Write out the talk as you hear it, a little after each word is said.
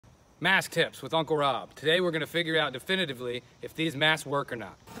Mask tips with Uncle Rob. Today we're going to figure out definitively if these masks work or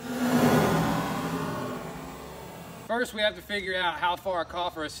not. First we have to figure out how far a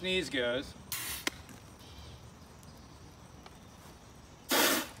cough or a sneeze goes.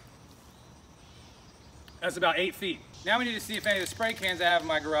 That's about 8 feet. Now we need to see if any of the spray cans I have in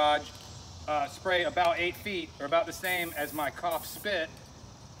my garage spray about 8 feet, or about the same as my cough spit.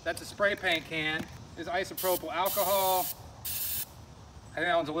 That's a spray paint can. This is isopropyl alcohol. I think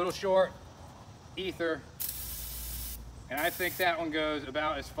that one's a little short. Ether. And I think that one goes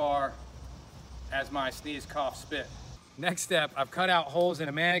about as far as my sneeze, cough, spit. Next step, I've cut out holes in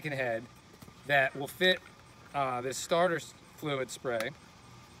a mannequin head that will fit this starter fluid spray.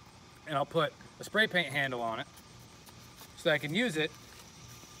 And I'll put a spray paint handle on it so that I can use it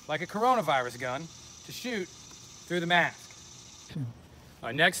like a coronavirus gun to shoot through the mask.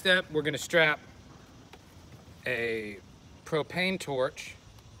 Next step, we're gonna strap a propane torch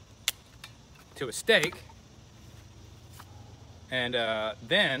to a stake and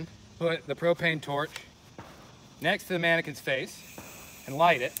then put the propane torch next to the mannequin's face and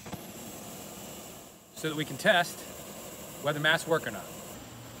light it so that we can test whether masks work or not.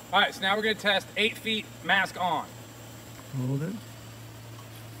 All right, so now we're gonna test 8 feet mask on. Hold it.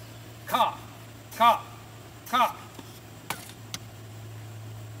 Cough, cough, cough.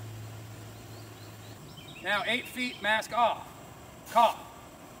 Now 8 feet mask off. Cough,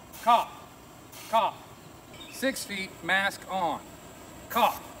 cough, cough. 6 feet mask on.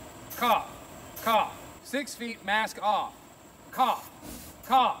 Cough, cough, cough. 6 feet mask off. Cough,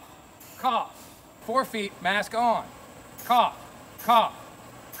 cough, cough. 4 feet mask on. Cough, cough,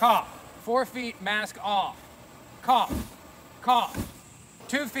 cough. 4 feet mask off. Cough, cough.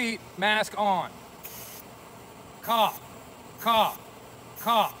 2 feet mask on. Cough, cough,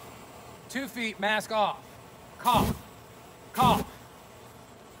 cough. 2 feet mask off. Cough, cough.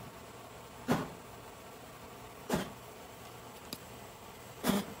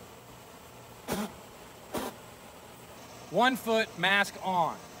 One foot mask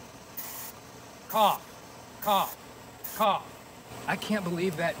on. Cough, cough, cough. I can't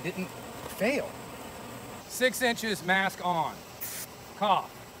believe that didn't fail. 6 inches mask on.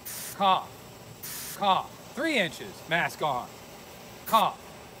 Cough, cough, cough. 3 inches mask on. Cough,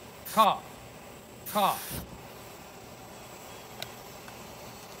 cough, cough.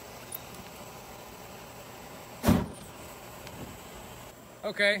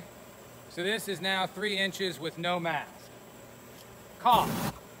 Okay, so this is now 3 inches with no mask.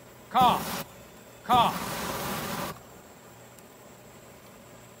 Cough, cough, cough.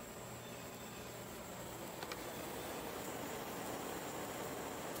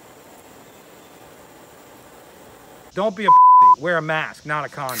 Don't be a pussy. Wear a mask, not a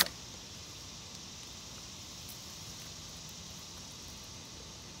condom.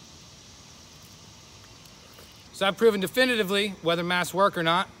 So I've proven definitively whether masks work or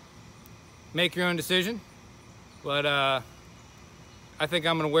not. Make your own decision. But I think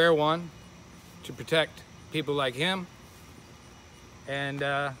I'm gonna wear one to protect people like him. And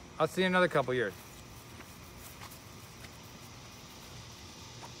I'll see you in another couple years.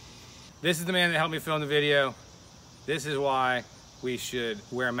 This is the man that helped me film the video. This is why we should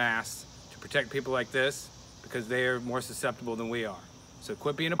wear masks, to protect people like this, because they are more susceptible than we are. So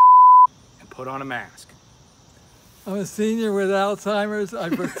quit being a and put on a mask. I'm a senior with Alzheimer's. I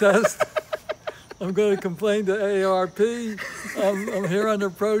protest. I'm going to complain to AARP. I'm here under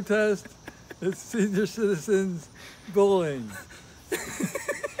protest. It's senior citizens bullying.